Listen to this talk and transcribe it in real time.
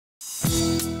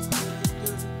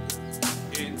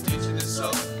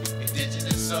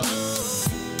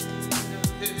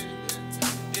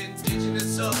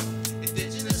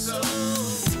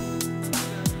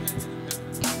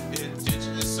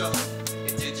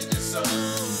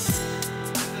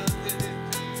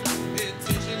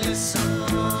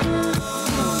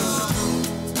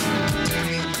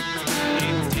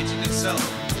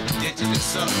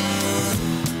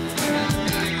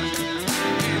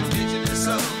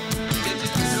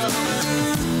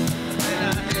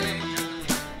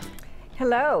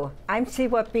Hello, I'm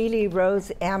Cihuapilli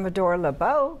Rose Amador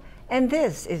LeBeau, and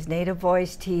this is Native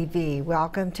Voice TV.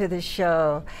 Welcome to the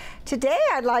show. Today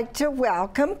I'd like to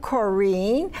welcome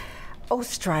Corinne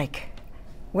Oestreich.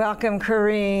 Welcome,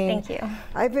 Corinne. Thank you.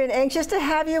 I've been anxious to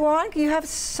have you on. You have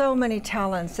so many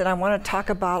talents, and I want to talk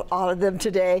about all of them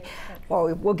today.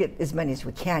 Well, we'll get as many as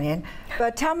we can in.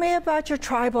 But tell me about your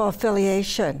tribal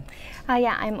affiliation.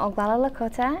 Yeah, I'm Oglala,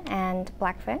 Lakota, and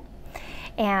Blackfoot.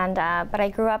 And but I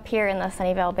grew up here in the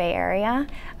Sunnyvale Bay area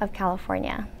of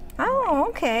California. Oh,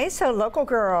 okay. So local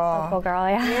girl. Local girl,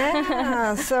 yeah.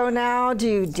 Yeah. So now, do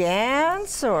you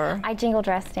dance or? I jingle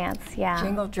dress dance, yeah.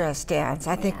 Jingle dress dance.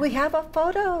 I think we have a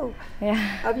photo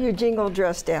of you jingle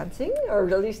dress dancing, or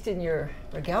at least in your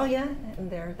regalia in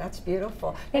there. That's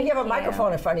beautiful. And you have a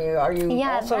microphone in front of you. Are you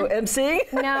also emceeing?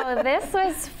 No, this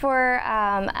was for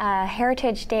a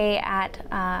Heritage Day at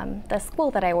the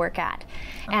school that I work at.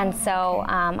 And so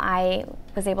I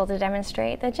was able to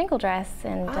demonstrate the jingle dress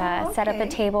and set up a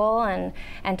table and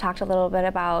talked a little bit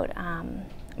about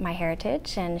my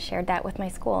heritage and shared that with my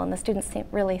school, and the students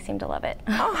really seemed to love it.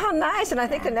 Oh, how nice. And I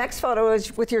think the next photo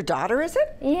is with your daughter, is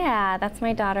it? Yeah, that's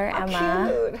my daughter,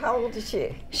 Emma. Cute. How old is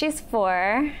she? She's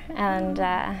 4, and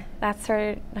that's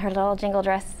her little jingle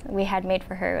dress we had made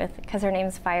for her because her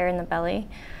name's Fire in the Belly.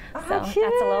 So that's a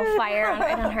little fire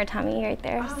right on her tummy right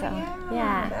there. Oh, so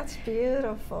yeah, that's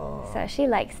beautiful. So she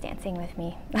likes dancing with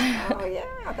me. Oh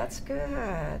yeah, that's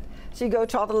good. So you go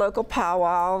to all the local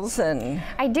powwows and?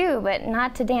 I do, but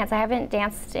not to dance. I haven't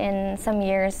danced in some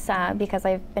years because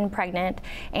I've been pregnant,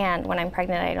 and when I'm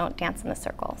pregnant I don't dance in the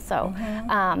circle. So,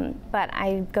 but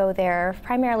I go there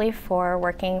primarily for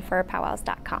working for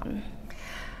powwows.com.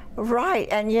 Right,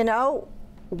 and you know,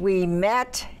 we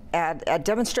met at a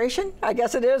demonstration, I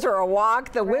guess it is, or a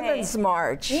walk, the Women's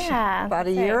March. Yeah, about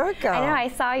a year ago. I know. I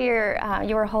saw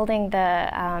you were holding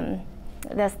the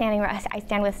Standing Rock, I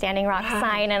Stand with Standing Rock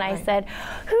sign, and I said,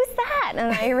 "Who's that?"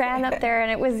 And I ran up there,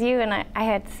 and it was you. And I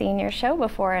had seen your show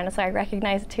before, and so I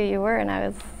recognized who you were, and I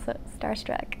was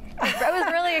starstruck. I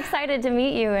was really excited to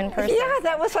meet you in person. Yeah,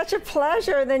 that was such a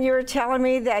pleasure. And then you were telling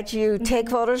me that you take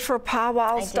photos for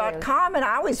powwows.com, and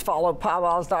I always follow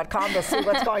powwows.com to see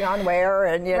what's going on where,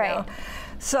 and you know.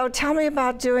 So tell me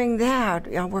about doing that,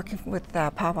 working with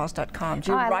powwows.com.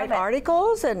 Do you write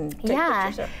articles and take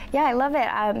pictures? Yeah, I love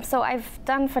it. So I've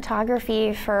done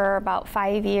photography for about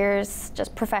 5 years,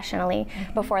 just professionally.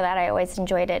 Before that, I always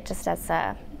enjoyed it just as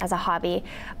a hobby.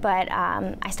 But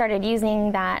I started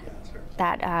using that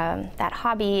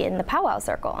hobby in the powwow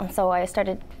circle, and so I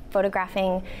started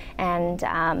photographing, and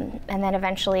then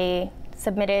eventually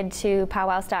submitted to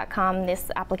powwows.com this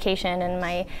application and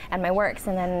my works,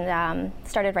 and then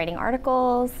started writing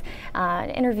articles,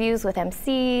 interviews with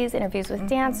MCs, interviews with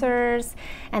dancers,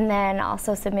 and then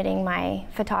also submitting my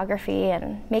photography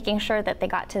and making sure that they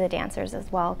got to the dancers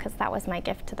as well, because that was my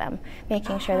gift to them,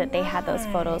 making sure that they had those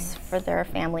photos for their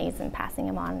families and passing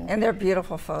them on. And they're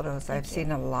beautiful photos. I've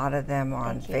seen a lot of them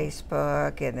on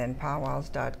Facebook and then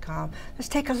powwows.com. Let's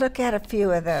take a look at a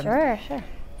few of them. Sure, sure.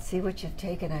 See what you've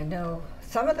taken. I know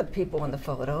some of the people in the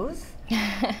photos.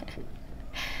 That's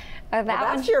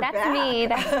me.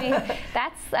 That's me.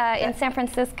 That's in San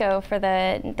Francisco for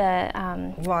the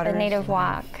Native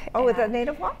Walk. Oh, with the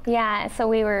Native Walk? Yeah. So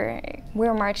we were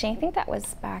marching. I think that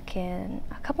was back in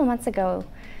a couple months ago.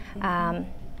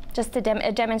 Just a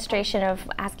demonstration of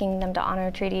asking them to honor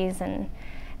treaties and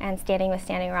standing with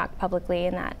Standing Rock publicly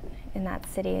in that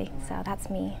city. So that's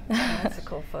me. That's a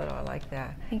cool photo. I like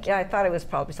that. Thank you. Yeah, I thought it was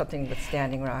probably something with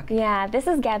Standing Rock. Yeah, this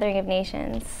is Gathering of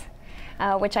Nations,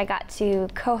 which I got to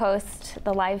co-host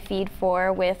the live feed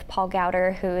for with Paul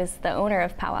Gowder, who is the owner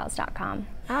of powwows.com.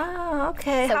 Oh,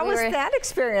 okay. So how was that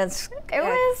experience? It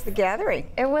was the gathering.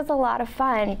 It was a lot of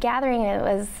fun. Gathering, it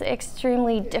was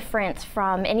extremely different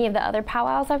from any of the other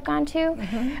powwows I've gone to,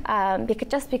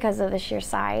 just because of the sheer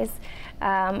size.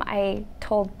 I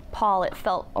told Paul it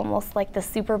felt almost like the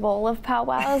Super Bowl of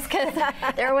powwows because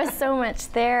there was so much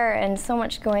there and so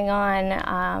much going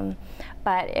on.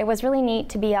 But it was really neat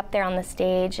to be up there on the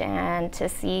stage and to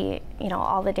see,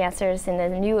 all the dancers. And I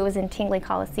knew it was in Tingley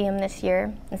Coliseum this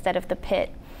year instead of the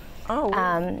Pit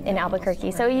in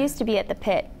Albuquerque. So it used to be at the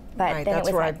Pit, but then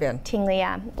it was at Tingley,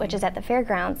 which is at the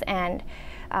fairgrounds. And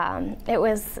it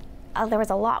was there was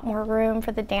a lot more room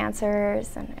for the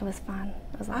dancers, and it was fun.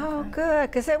 It was a lot of fun.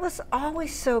 Good, because it was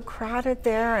always so crowded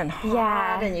there and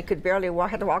hot, and you could barely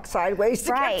had to walk sideways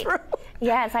to get through.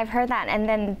 Yes, I've heard that. And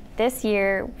then this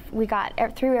year, we got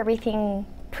through everything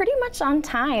pretty much on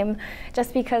time,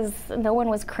 just because no one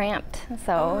was cramped.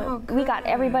 So we got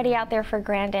everybody out there for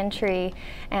grand entry,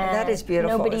 and that is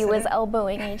beautiful. Nobody was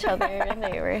elbowing each other, and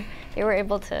they were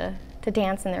able to to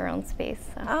dance in their own space.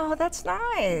 So. Oh, that's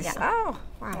nice. Yeah. Oh,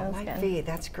 wow, That was light good. feed,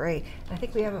 that's great. I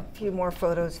think we have a few more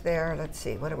photos there. Let's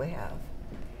see, what do we have?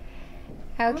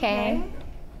 Okay.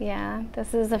 Yeah,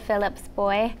 this is a Phillips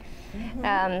boy.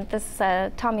 This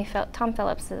is Tom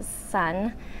Phillips'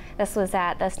 son. This was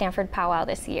at the Stanford powwow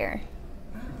this year.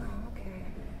 Oh, okay.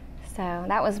 So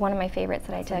that was one of my favorites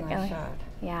that That's I took. a nice shot.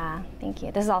 Yeah, thank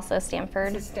you. This is also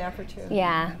Stanford. This is Stanford too?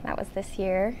 Yeah, that was this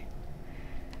year.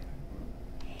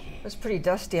 It was pretty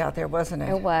dusty out there, wasn't it?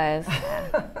 It was.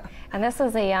 Yeah. And this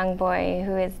was a young boy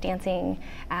who is dancing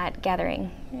at Gathering.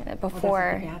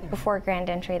 Before Grand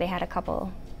Entry, they had a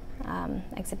couple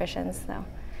exhibitions. So.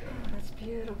 Oh, that's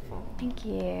beautiful. Thank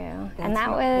you. That's and that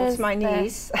was my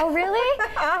niece. Oh, really?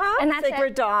 And that's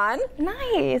Sacred Dawn.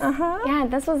 Nice. Yeah,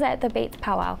 this was at the Bates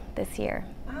powwow this year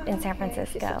in San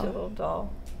Francisco. She's such a little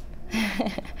doll.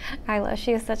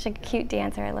 She was such a cute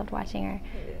dancer. I loved watching her.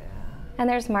 Yeah. And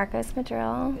there's Marcos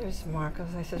Madrill. There's Marcos.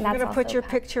 I said, And we're that's going to put also your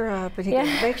Pat. picture up. And he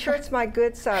goes, make sure it's my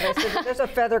good side. I said, there's a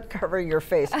feather covering your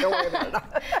face. Don't worry about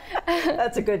it.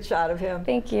 That's a good shot of him.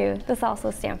 Thank you. This is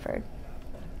also Stanford.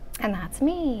 And that's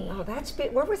me. Oh,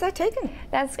 where was that taken?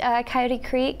 That's Coyote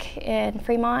Creek in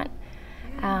Fremont.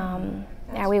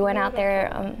 Yeah, we went out there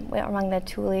among the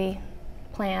tule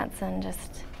plants and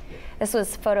just, this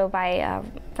was photo by a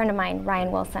friend of mine,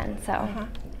 Ryan Wilson. So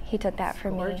he took that for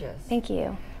me. Gorgeous. Thank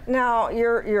you. Now,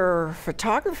 your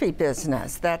photography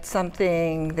business, that's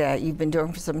something that you've been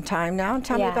doing for some time now.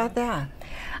 Tell me about that.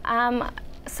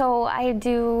 So I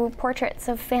do portraits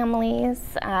of families,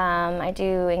 I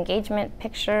do engagement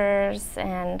pictures,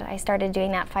 and I started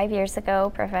doing that 5 years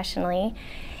ago professionally.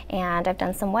 And I've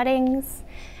done some weddings,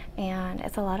 and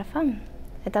it's a lot of fun.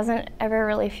 It doesn't ever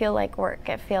really feel like work.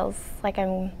 It feels like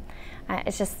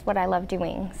it's just what I love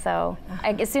doing. So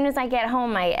as soon as I get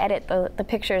home, I edit the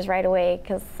pictures right away,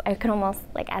 because I can almost,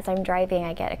 like as I'm driving,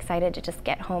 I get excited to just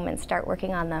get home and start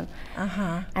working on them.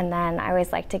 And then I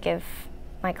always like to give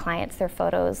my clients their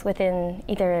photos within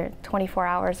either 24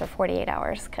 hours or 48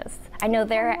 hours, because I know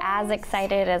they're as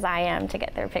excited as I am to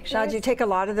get their pictures. Now, did you take a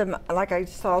lot of them? Like I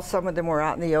saw some of them were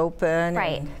out in the open.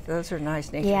 Right. And those are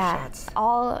nice nature Yeah, shots.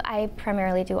 I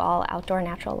primarily do all outdoor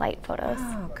natural light photos.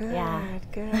 Oh, good, Yeah.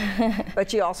 good.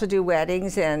 But you also do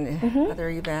weddings and other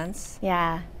events?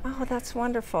 Yeah. Oh, that's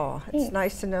wonderful. Thanks. It's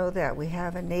nice to know that we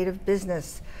have a native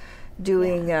business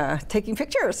doing, taking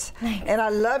pictures. Nice. And I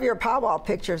love your powwow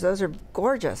pictures. Those are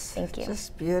gorgeous. Thank you.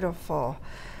 Just beautiful.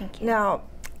 Thank you. Now,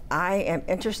 I am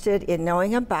interested in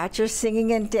knowing about your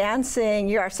singing and dancing.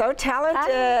 You are so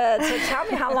talented. So tell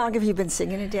me, how long have you been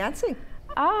singing and dancing?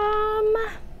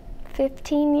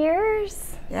 15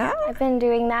 years. Yeah? I've been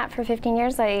doing that for 15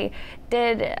 years. I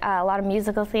did a lot of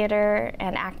musical theater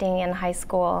and acting in high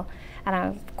school, and I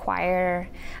was choir.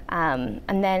 And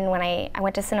then when I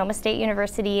went to Sonoma State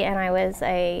University, and I was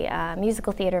a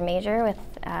musical theater major with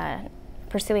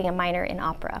pursuing a minor in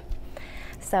opera.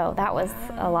 So that was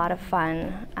a lot of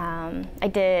fun. I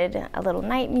did a little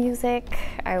night music.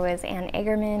 I was Ann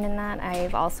Egerman in that.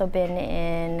 I've also been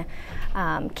in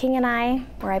King and I,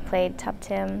 where I played Tub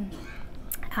Tim,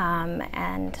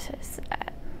 and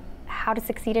How to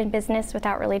Succeed in Business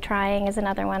Without Really Trying is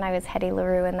another one. I was Hetty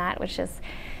LaRue in that, which is,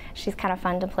 she's kind of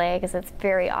fun to play because it's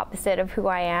very opposite of who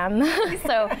I am.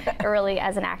 So it really,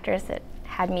 as an actress, it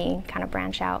had me kind of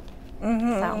branch out.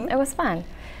 So it was fun.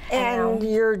 And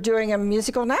you're doing a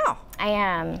musical now. I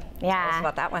am, yeah. Tell us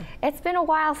about that one. It's been a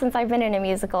while since I've been in a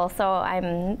musical, so I'm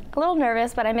a little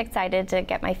nervous, but I'm excited to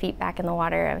get my feet back in the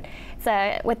water.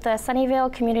 It's with the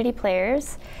Sunnyvale Community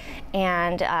Players,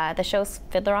 and the show's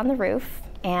Fiddler on the Roof,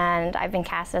 and I've been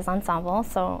cast as ensemble,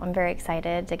 so I'm very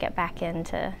excited to get back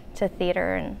into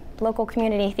theater, and local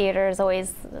community theater is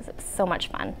always so much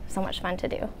fun to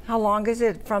do. How long is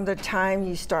it from the time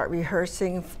you start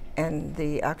rehearsing and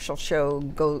the actual show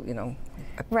go, you know?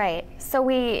 Right, so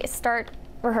we start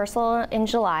rehearsal in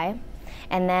July,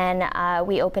 and then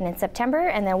we open in September,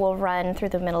 and then we'll run through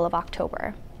the middle of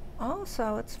October. Oh,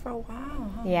 so it's for a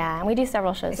while, huh? Yeah, and we do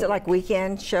several shows. Is it like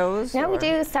weekend shows? No, or? we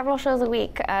do several shows a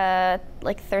week,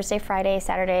 like Thursday, Friday,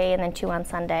 Saturday, and then 2 on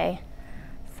Sunday.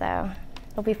 So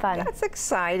it'll be fun. That's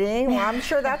exciting. Well, I'm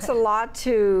sure that's a lot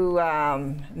to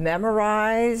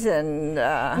memorize and.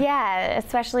 Yeah,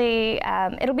 especially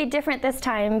it'll be different this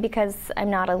time because I'm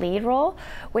not a lead role,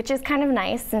 which is kind of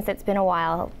nice since it's been a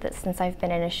while since I've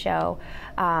been in a show.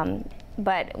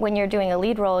 But when you're doing a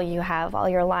lead role, you have all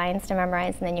your lines to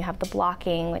memorize, and then you have the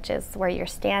blocking, which is where you're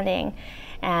standing.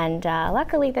 And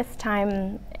luckily this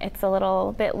time, it's a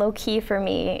little bit low-key for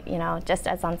me, you know, just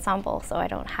as ensemble, so I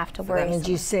don't have to worry. That means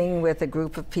you sing with a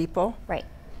group of people? Right.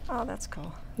 Oh, that's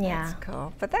cool. Yeah. That's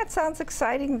cool. But that sounds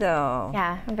exciting, though.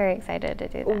 Yeah, I'm very excited to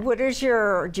do that. What is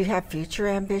your, do you have future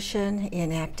ambition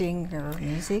in acting or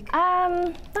music?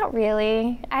 Not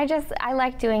really. I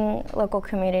like doing local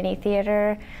community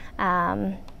theater,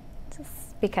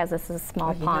 just because this is a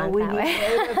small pond. We that need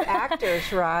way. native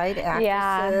actors, right?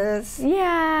 Actresses.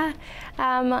 Yeah.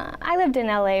 I lived in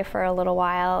LA for a little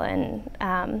while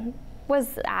and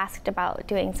was asked about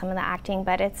doing some of the acting,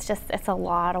 but it's a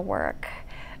lot of work.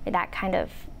 That kind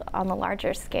of on the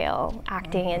larger scale,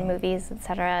 acting in movies,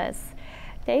 etc.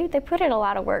 They put in a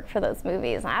lot of work for those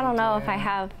movies. I don't know if I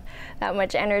have that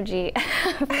much energy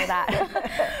for that.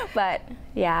 But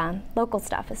yeah, local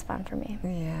stuff is fun for me.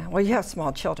 Yeah. Well, you have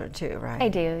small children too, right? I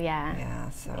do, yeah. Yeah.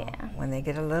 So when they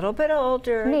get a little bit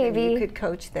older, then you could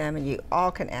coach them, and you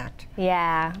all can act.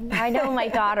 Yeah. I know my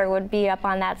daughter would be up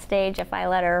on that stage if I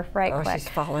let her right quick. She's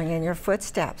following in your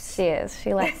footsteps. She is.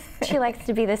 She likes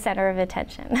to be the center of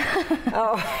attention.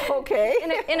 Oh, okay.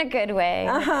 In a good way.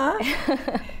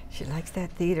 She likes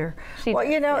that theater. Well,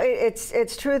 you know,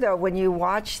 it's true though. When you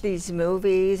watch these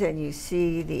movies and you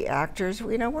see the actors,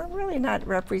 you know, we're really not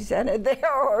represented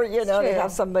there, or you know, they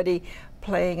have somebody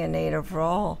playing a native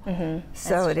role.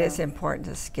 So it is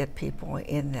important to get people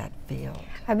in that field.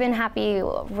 I've been happy,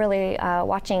 really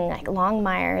watching like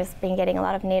Longmire's been getting a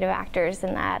lot of native actors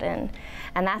in that, and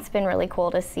that's been really cool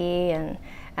to see. And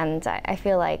I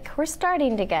feel like we're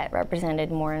starting to get represented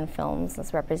more in films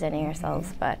as representing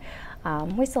ourselves, but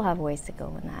we still have ways to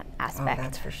go in that aspect. Oh,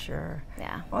 that's for sure.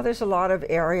 Yeah. Well, there's a lot of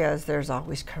areas. There's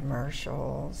always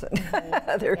commercials and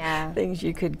other things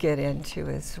you could get into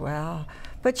as well.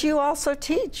 But you also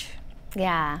teach.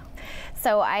 Yeah.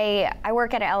 So I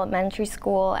work at an elementary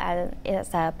school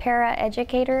as a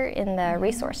para-educator in the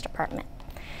resource department.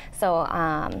 So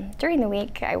during the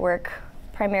week, I work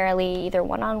primarily either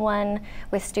one-on-one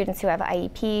with students who have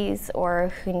IEPs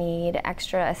or who need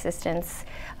extra assistance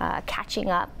catching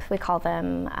up. We call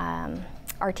them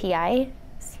RTI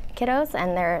kiddos,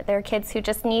 and they're kids who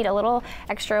just need a little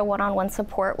extra one-on-one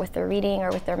support with their reading or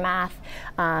with their math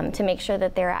to make sure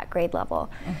that they're at grade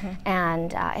level.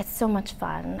 And it's so much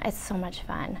fun. It's so much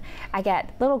fun. I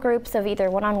get little groups of either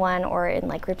one-on-one or in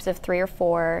like groups of 3 or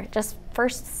 4, just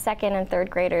first, second, and third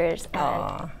graders.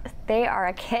 And they are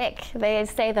a kick. They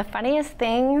say the funniest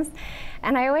things,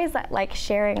 and I always like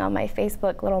sharing on my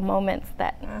Facebook little moments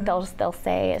that they'll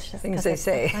say. It's just things they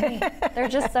say. So funny. They're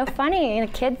just so funny. You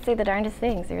know, kids say the darndest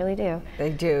things. They really do. They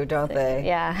do, don't they?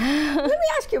 Yeah. Let me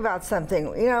ask you about something.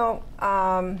 You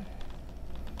know,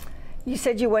 you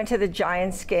said you went to the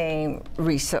Giants game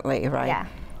recently, right? Yeah.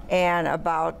 And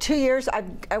about 2 years, I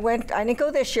didn't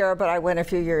go this year, but I went a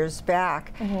few years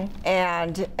back.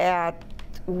 And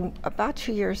about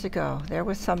 2 years ago, there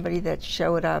was somebody that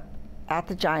showed up at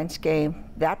the Giants game,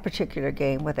 that particular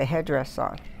game, with a headdress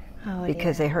on. Oh,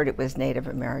 because they heard it was Native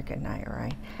American night,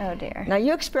 right? Oh dear. Now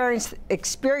you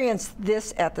experienced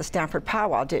this at the Stanford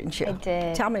Powwow, didn't you? I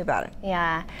did. Tell me about it.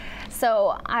 Yeah.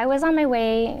 So I was on my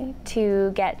way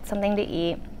to get something to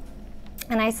eat,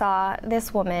 and I saw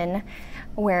this woman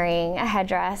wearing a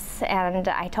headdress, and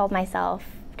I told myself,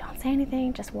 don't say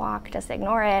anything, just walk, just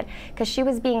ignore it, because she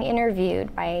was being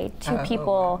interviewed by 2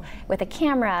 people with a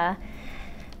camera,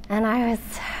 and I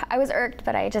was irked,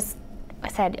 but I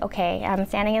said, okay, I'm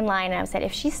standing in line, and I said,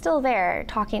 if she's still there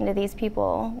talking to these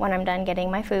people when I'm done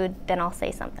getting my food, then I'll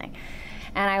say something.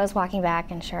 And I was walking back,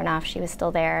 and sure enough, she was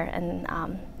still there,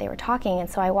 and they were talking, and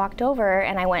so I walked over,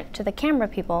 and I went to the camera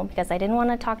people, because I didn't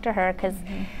want to talk to her, because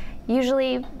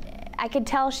usually I could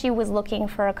tell she was looking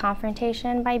for a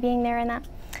confrontation by being there and that.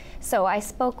 So I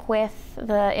spoke with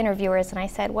the interviewers, and I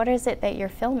said, what is it that you're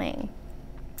filming?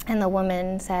 And the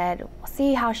woman said, well,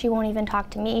 see how she won't even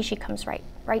talk to me, she comes right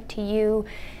to you.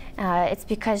 It's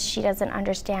because she doesn't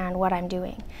understand what I'm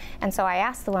doing. And so I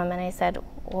asked the woman, I said,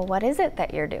 well, what is it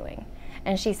that you're doing?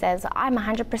 And she says, I'm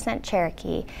 100%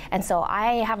 Cherokee, and so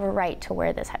I have a right to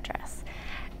wear this headdress.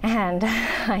 And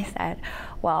I said,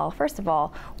 well, first of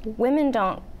all, women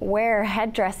don't wear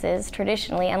headdresses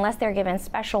traditionally unless they're given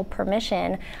special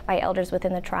permission by elders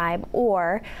within the tribe,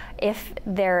 or if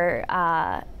they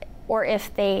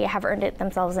have earned it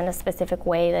themselves in a specific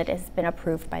way that has been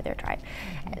approved by their tribe.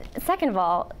 Second of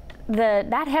all,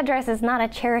 that headdress is not a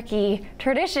Cherokee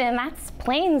tradition. That's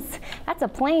a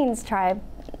Plains tribe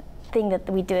thing that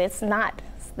we do. It's not.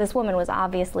 This woman was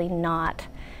obviously not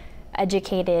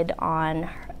educated on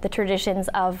the traditions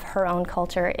of her own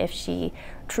culture if she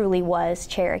truly was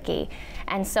Cherokee.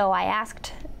 And so I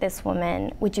asked this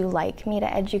woman, would you like me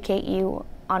to educate you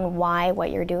on why what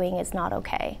you're doing is not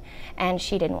okay? And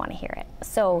she didn't want to hear it.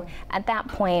 So at that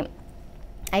point,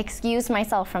 I excused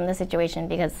myself from the situation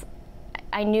because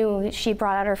I knew she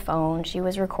brought out her phone. She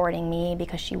was recording me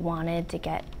because she wanted to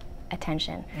get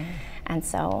attention. And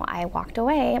so I walked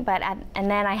away, and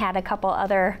then I had a couple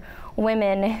other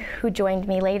women who joined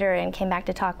me later and came back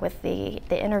to talk with the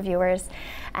interviewers,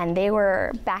 and they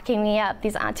were backing me up.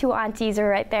 These two aunties are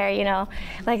right there, you know,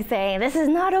 like saying, this is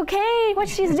not okay, what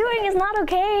she's doing is not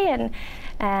okay,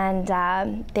 and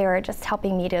they were just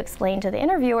helping me to explain to the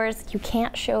interviewers, you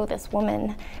can't show this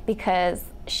woman because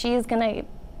she's gonna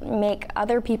make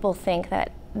other people think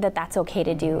that that's okay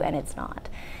to do, and it's not.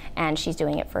 And she's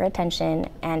doing it for attention,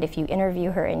 and if you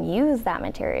interview her and use that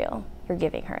material, you're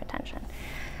giving her attention.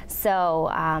 So,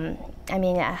 I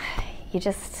mean, you do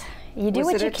what you can.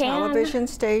 Was it a television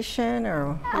station,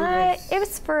 or? It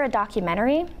was for a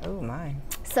documentary. Oh, my.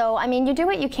 So, I mean, you do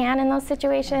what you can in those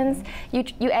situations. You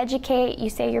educate, you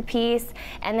say your piece,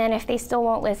 and then if they still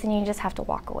won't listen, you just have to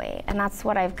walk away. And that's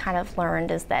what I've kind of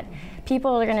learned, is that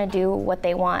people are going to do what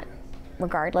they want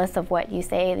regardless of what you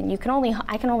say. And I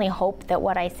can only hope that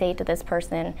what I say to this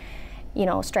person, you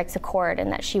know, strikes a chord,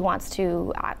 and that she wants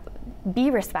to be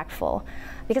respectful.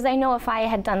 Because I know if I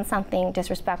had done something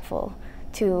disrespectful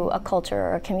to a culture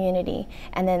or a community,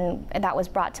 and then that was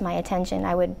brought to my attention,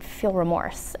 I would feel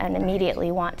remorse and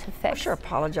immediately want to fix. Sure,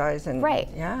 apologize and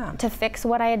yeah, to fix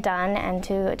what I had done and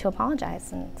to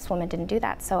apologize. And this woman didn't do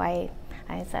that, so I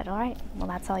said, all right, well,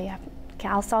 that's all you have.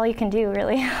 That's all you can do,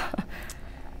 really.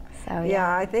 So,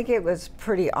 yeah, I think it was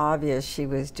pretty obvious she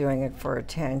was doing it for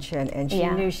attention, and she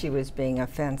knew she was being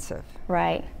offensive.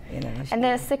 Right. You know, and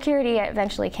the security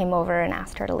eventually came over and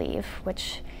asked her to leave,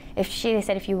 which they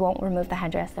said, if you won't remove the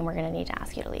headdress, then we're going to need to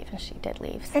ask you to leave, and she did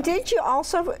leave. So. And did you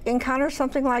also encounter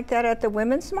something like that at the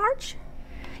Women's March?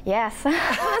 Yes.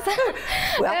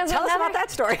 Well, tell us about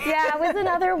that story. Yeah, it was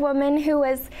another woman who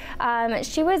was,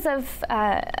 she was of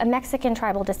a Mexican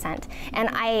tribal descent, and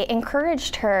I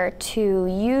encouraged her to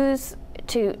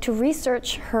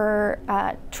research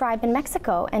her tribe in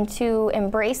Mexico and to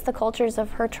embrace the cultures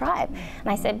of her tribe. And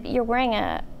I said, you're wearing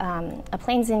a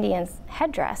Plains Indian's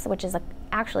headdress, which is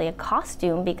actually a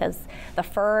costume, because the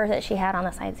fur that she had on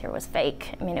the sides here was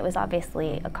fake. I mean, it was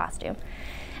obviously a costume.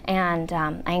 And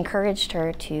I encouraged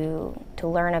her to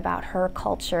learn about her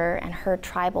culture and her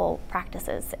tribal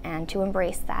practices, and to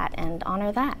embrace that and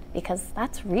honor that, because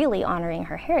that's really honoring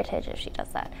her heritage if she does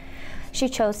that. She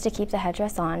chose to keep the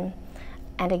headdress on,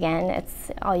 and again,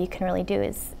 it's all you can really do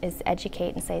is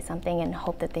educate and say something and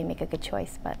hope that they make a good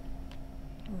choice. But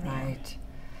right. Yeah.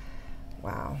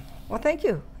 Wow. Well, thank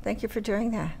you. Thank you for doing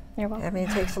that. You're welcome. I mean,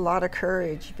 it takes a lot of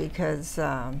courage, because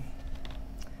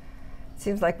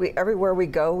seems like everywhere we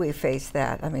go, we face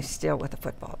that. I mean, still with the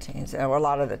football teams, or a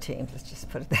lot of the teams, let's just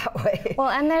put it that way. Well,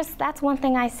 and that's one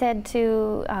thing I said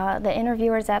to the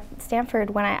interviewers at Stanford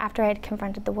after I had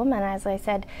confronted the woman. As I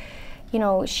said, you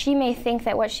know, she may think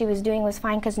that what she was doing was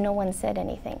fine because no one said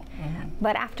anything.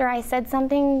 But after I said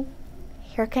something,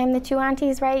 here came the two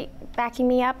aunties, right, backing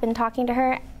me up and talking to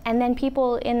her. And then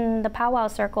people in the powwow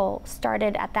circle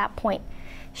started at that point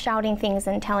shouting things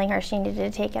and telling her she needed to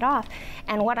take it off.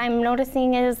 And what I'm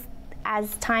noticing is,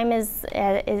 as time is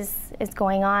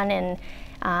going on in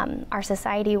our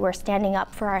society, we're standing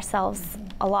up for ourselves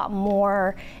a lot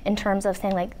more in terms of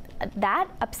saying, like, that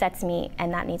upsets me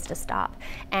and that needs to stop.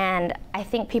 And I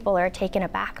think people are taken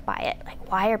aback by it.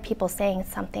 Like, why are people saying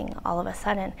something all of a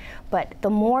sudden? But the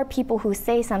more people who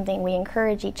say something, we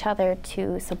encourage each other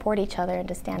to support each other and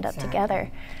to stand up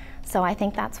together. So I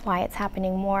think that's why it's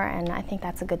happening more, and I think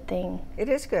that's a good thing. It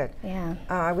is good. Yeah.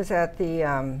 I was at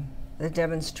the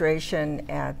demonstration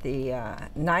at the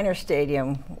Niner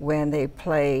Stadium when they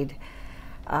played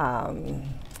the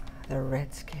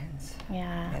Redskins.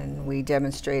 Yeah. And we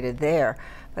demonstrated there.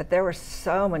 But there were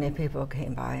so many people who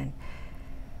came by, and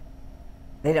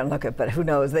they didn't look at, but who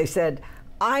knows, they said,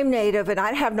 I'm Native and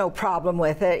I'd have no problem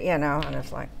with it, you know, and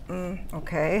it's like,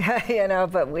 okay, you know,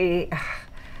 but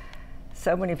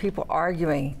so many people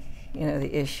arguing, you know,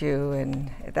 the issue,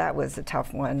 and that was a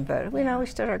tough one, but you know, we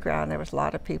stood our ground. There was a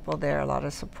lot of people there, a lot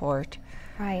of support.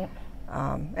 Right.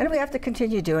 And we have to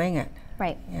continue doing it.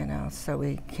 Right. You know, so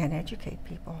we can educate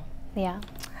people. Yeah.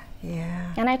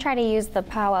 Yeah. And I try to use the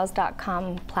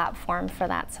powwows.com platform for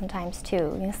that sometimes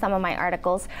too. You know, some of my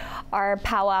articles are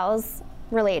powwows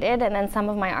related, and then some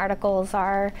of my articles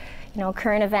are, you know,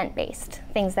 current event based,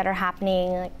 things that are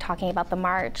happening, like talking about the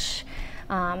march.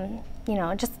 You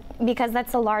know, just because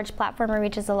that's a large platform, it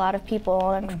reaches a lot of people.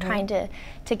 I'm trying to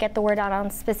get the word out on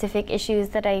specific issues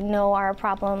that I know are a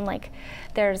problem. Like,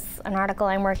 there's an article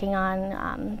I'm working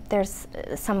on. There's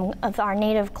some of our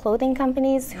Native clothing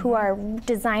companies who are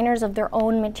designers of their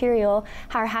own material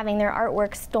are having their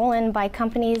artwork stolen by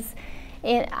companies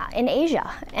in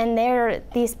Asia, and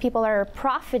these people are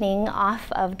profiting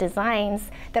off of designs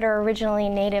that are originally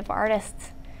Native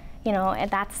artists. You know, and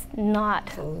that's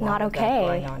not okay.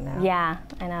 Going on now. Yeah,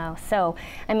 I know. So,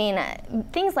 I mean,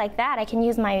 things like that, I can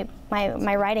use my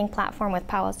writing platform with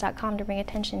powwows.com to bring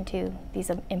attention to these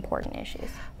important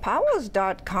issues.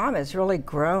 Powwows.com has really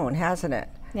grown, hasn't it?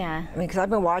 Yeah. I mean, because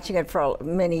I've been watching it for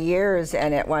many years,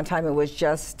 and at one time it was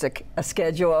just a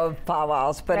schedule of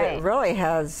powwows, but it really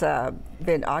has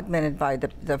been augmented by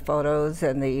the photos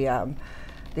and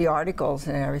the articles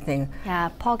and everything. Yeah,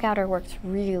 Paul Gowder works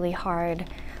really hard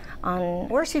on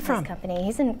Where's he from? his company.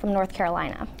 He's from North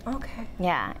Carolina. Okay.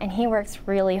 Yeah, and he works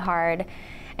really hard.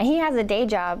 And he has a day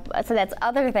job, so that's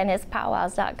other than his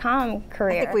powwows.com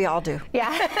career. I think we all do.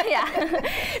 Yeah, yeah.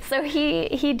 So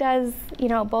he does, you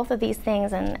know, both of these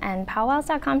things, and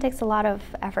powwows.com takes a lot of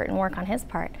effort and work on his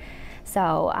part.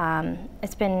 So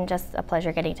it's been just a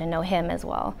pleasure getting to know him as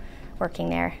well, working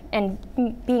there. And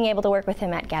being able to work with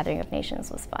him at Gathering of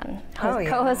Nations was fun.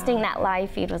 Co-hosting that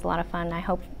live feed was a lot of fun.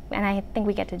 I think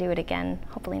we get to do it again,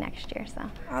 hopefully next year. So.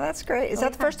 Oh, that's great. Is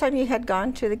that the first time you had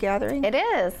gone to the gathering? It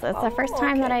is. It's the first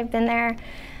time that I've been there.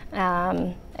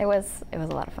 It was a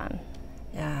lot of fun.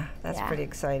 Yeah, that's pretty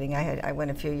exciting. I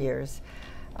went a few years.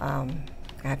 I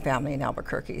had family in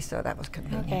Albuquerque, so that was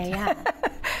convenient. Okay, yeah.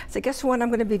 So guess when I'm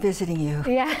going to be visiting you?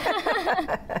 Yeah.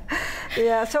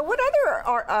 Yeah. So what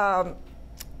other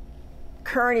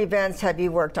current events have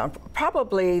you worked on?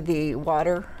 Probably the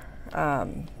water.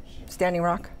 Standing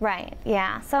Rock? Right,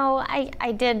 yeah. So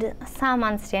I did some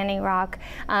on Standing Rock,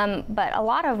 but a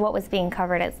lot of what was being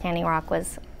covered at Standing Rock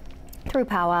was through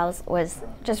powwows, was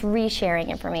just resharing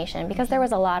information, because there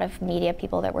was a lot of media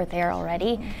people that were there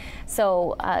already.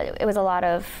 So it was a lot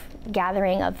of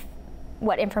gathering of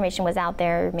what information was out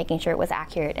there, making sure it was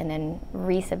accurate, and then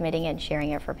resubmitting and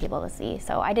sharing it for people to see.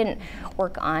 So I didn't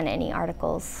work on any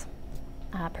articles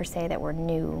per se that were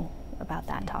new about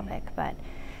that topic, but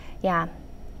yeah.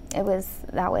 That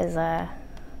was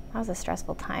a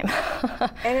stressful time.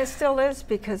 And it still is,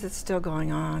 because it's still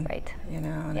going on. Right. You know,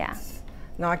 and yeah. It's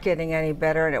not getting any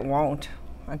better, and it won't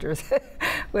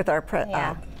with our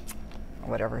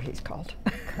whatever he's called.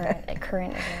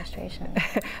 Current administration.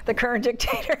 The current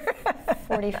dictator.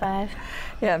 45.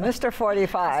 Yeah, Mr.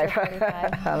 45. Mr.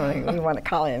 45. I don't even want to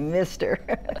call him Mr.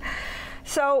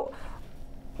 So,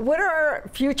 what are our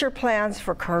future plans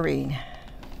for Corinne?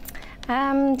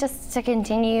 Just to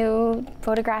continue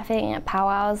photographing at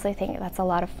powwows. I think that's a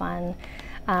lot of fun.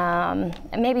 And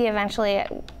maybe eventually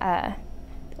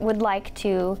would like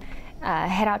to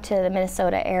head out to the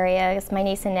Minnesota area, because my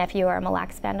niece and nephew are Mille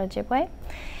Lacs Band Ojibwe.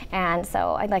 And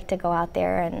so I'd like to go out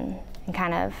there and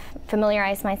kind of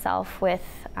familiarize myself with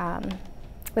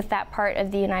that part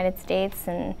of the United States,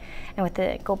 and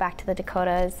go back to the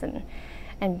Dakotas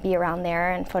and be around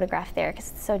there and photograph there,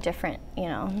 because it's so different, you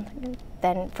know,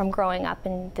 than from growing up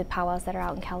in the powwows that are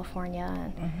out in California.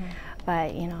 And,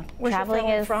 but you know, traveling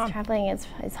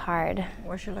is hard.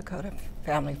 Where's your Lakota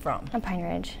family from? From Pine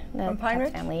Ridge. From Pine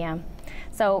Ridge? Family, yeah.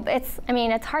 So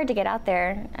it's hard to get out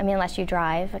there. I mean, unless you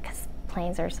drive, because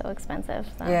planes are so expensive.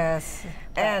 So. Yes,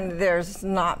 and there's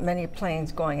not many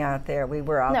planes going out there. We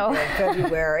were out there in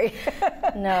February.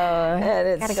 No,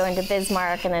 and got to go into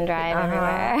Bismarck and then drive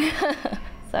everywhere.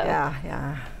 So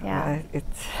yeah.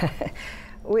 It's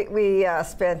we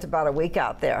spent about a week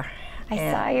out there. I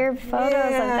saw your photos of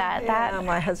that. Yeah,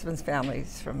 my husband's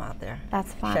family's from out there.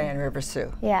 That's fun. Cheyenne River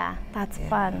Sioux. Yeah, that's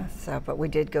fun. So, but we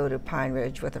did go to Pine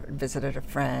Ridge visited a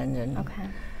friend and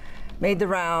made the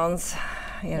rounds.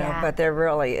 You know, but there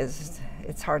really is.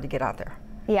 It's hard to get out there.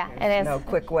 Yeah, There's it is. No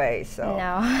quick way. So.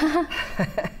 No.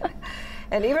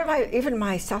 And even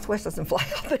my Southwest doesn't fly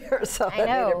out there, so I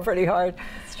know. made it pretty hard.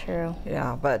 It's true.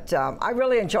 Yeah, but I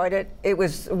really enjoyed it. It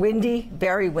was windy,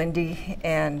 very windy,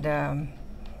 and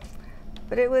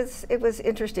but it was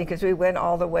interesting, because we went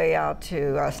all the way out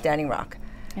to Standing Rock.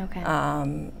 Okay.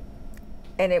 And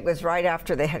it was right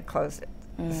after they had closed it.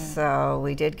 So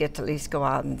we did get to at least go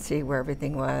out and see where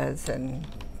everything was, and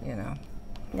you know.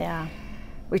 Yeah.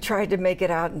 We tried to make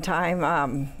it out in time.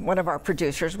 One of our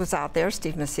producers was out there,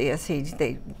 Steve Macias.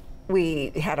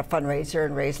 We had a fundraiser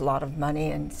and raised a lot of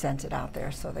money and sent it out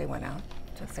there, so they went out.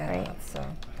 Took that out. So,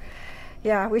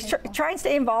 yeah, we try and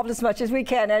stay involved as much as we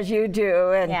can, as you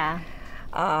do. And,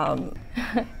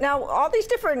 now, all these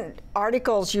different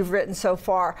articles you've written so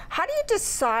far, how do you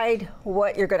decide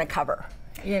what you're going to cover?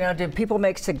 You know, do people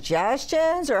make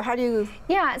suggestions, or how do you?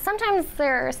 Yeah, sometimes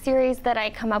there are series that I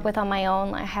come up with on my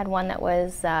own. I had one that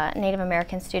was Native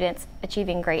American students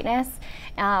achieving greatness,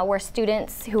 where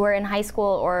students who are in high school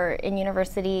or in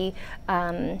university,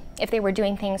 if they were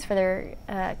doing things for their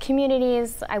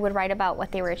communities, I would write about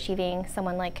what they were achieving.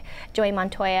 Someone like Joey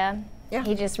Montoya. Yeah.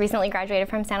 He just recently graduated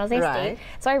from San Jose State.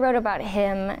 So I wrote about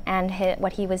him and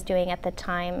what he was doing at the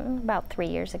time, about 3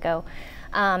 years ago.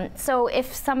 So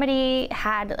if somebody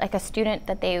had like a student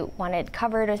that they wanted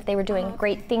covered, or if they were doing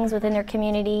great things within their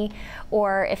community,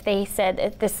 or if they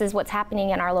said this is what's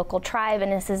happening in our local tribe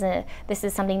and this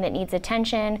is something that needs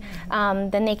attention,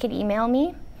 then they could email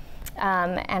me.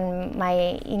 And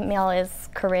my email is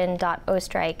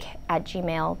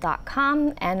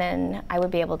corinne.oestreich@gmail.com, and then I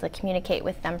would be able to communicate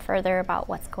with them further about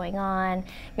what's going on,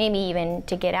 maybe even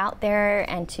to get out there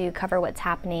and to cover what's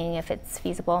happening if it's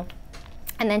feasible,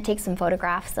 and then take some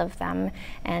photographs of them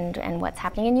and what's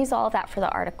happening, and use all of that for the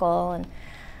article. And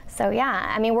so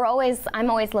yeah, I mean, I'm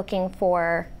always looking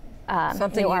for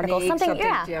something new articles, something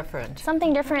different,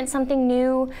 something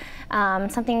new,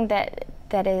 something that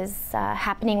is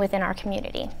happening within our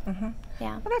community.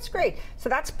 Yeah. Well, that's great. So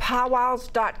that's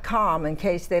powwows.com in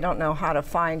case they don't know how to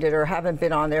find it or haven't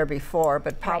been on there before,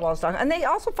 but powwows.com. And they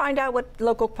also find out what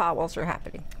local powwows are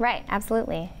happening. Right,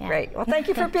 absolutely. Yeah. Great. Well, thank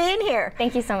you for being here.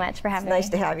 Thank you so much for having me.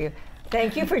 It's nice to have you.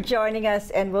 Thank you for joining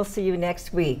us, and we'll see you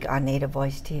next week on Native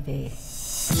Voice TV.